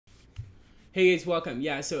Hey guys, welcome.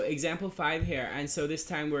 Yeah, so example 5 here, and so this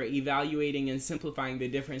time we're evaluating and simplifying the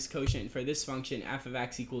difference quotient for this function f of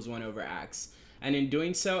x equals 1 over x. And in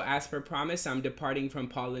doing so, as per promise, I'm departing from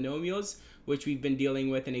polynomials, which we've been dealing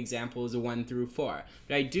with in examples 1 through 4.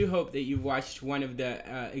 But I do hope that you've watched one of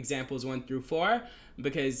the examples 1 through 4,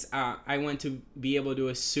 because I want to be able to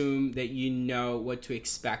assume that you know what to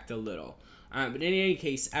expect a little. But in any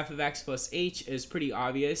case, f of x plus h is pretty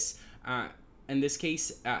obvious. In this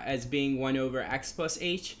case, as being 1 over x plus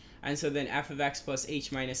h, and so then f of x plus h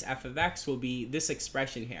minus f of x will be this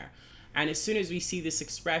expression here. And as soon as we see this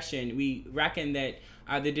expression, we reckon that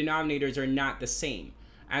the denominators are not the same,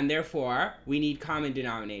 and therefore we need common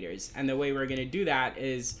denominators. And the way we're going to do that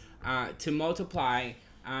is to multiply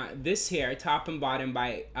this here top and bottom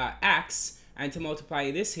by x, and to multiply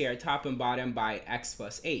this here top and bottom by x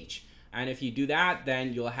plus h. And if you do that,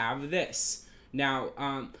 then you'll have this.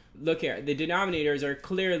 Now, look here, the denominators are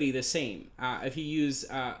clearly the same. If you use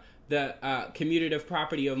the commutative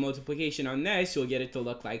property of multiplication on this, you'll get it to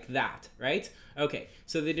look like that, right? Okay,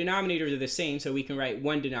 so the denominators are the same, so we can write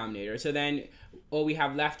one denominator. So then all we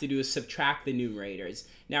have left to do is subtract the numerators.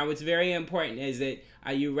 Now, what's very important is that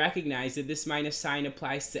you recognize that this minus sign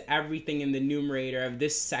applies to everything in the numerator of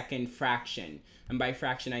this second fraction. And by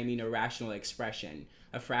fraction, I mean a rational expression.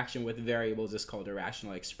 A fraction with variables is called a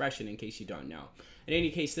rational expression, in case you don't know. In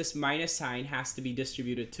any case, this minus sign has to be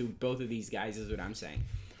distributed to both of these guys, is what I'm saying.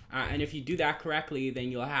 And if you do that correctly,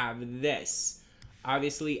 then you'll have this.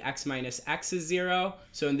 Obviously, x minus x is 0,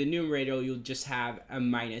 so in the numerator, you'll just have a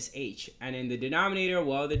minus h. And in the denominator,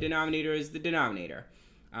 well, the denominator is the denominator.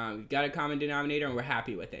 We've got a common denominator, and we're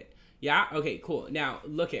happy with it. Yeah? Okay, cool. Now,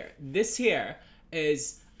 look here. This here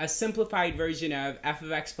is a simplified version of f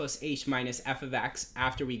of x plus h minus f of x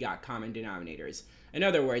after we got common denominators. In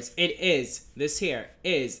other words, this here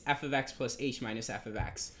is f of x plus h minus f of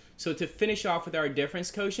x. So to finish off with our difference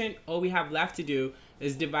quotient, all we have left to do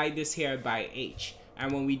is divide this here by h.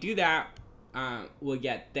 And when we do that, we'll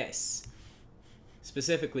get this.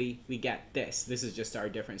 Specifically, we get this. This is just our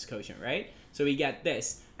difference quotient, right? So we get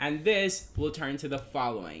this. And this will turn to the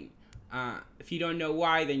following. If you don't know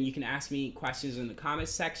why, then you can ask me questions in the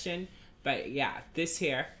comments section. But yeah, this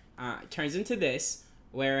here turns into this,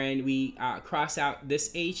 wherein we cross out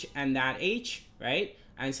this h and that h, right?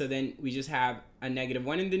 And so then we just have a negative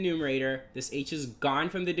 1 in the numerator. This h is gone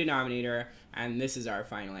from the denominator, and this is our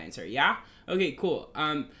final answer. Yeah? Okay, cool.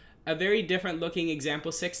 A very different looking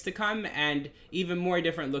example 6 to come, and even more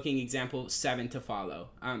different looking example 7 to follow.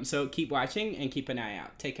 So keep watching and keep an eye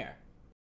out. Take care.